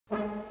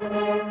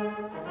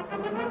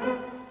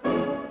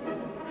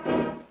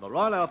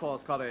Royal Air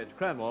Force College,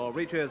 Cranwell,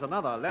 reaches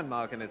another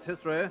landmark in its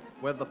history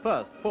with the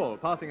first full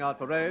passing-out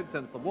parade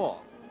since the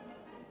war.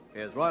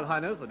 His Royal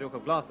Highness, the Duke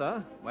of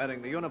Gloucester,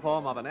 wearing the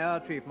uniform of an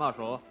Air Chief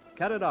Marshal,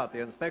 carried out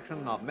the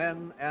inspection of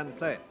men and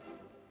planes.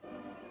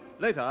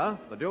 Later,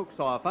 the Duke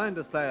saw a fine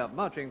display of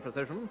marching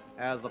precision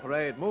as the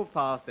parade moved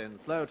past in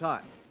slow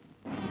time.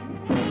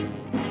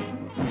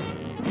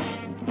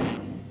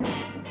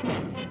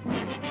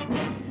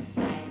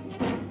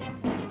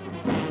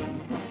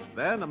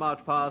 Then a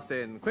march passed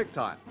in quick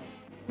time.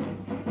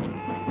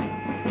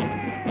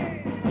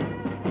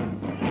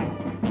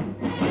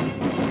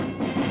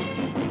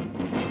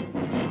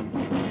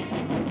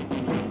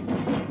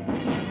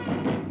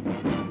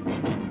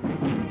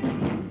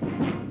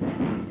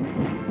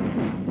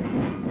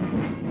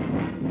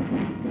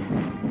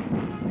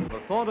 The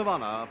Sword of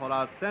Honour for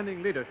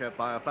outstanding leadership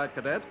by a flight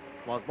cadet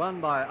was won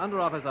by Under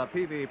Officer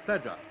P.V.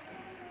 Pledger,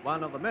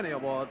 one of the many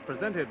awards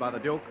presented by the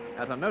Duke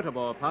at a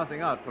notable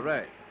passing-out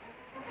parade.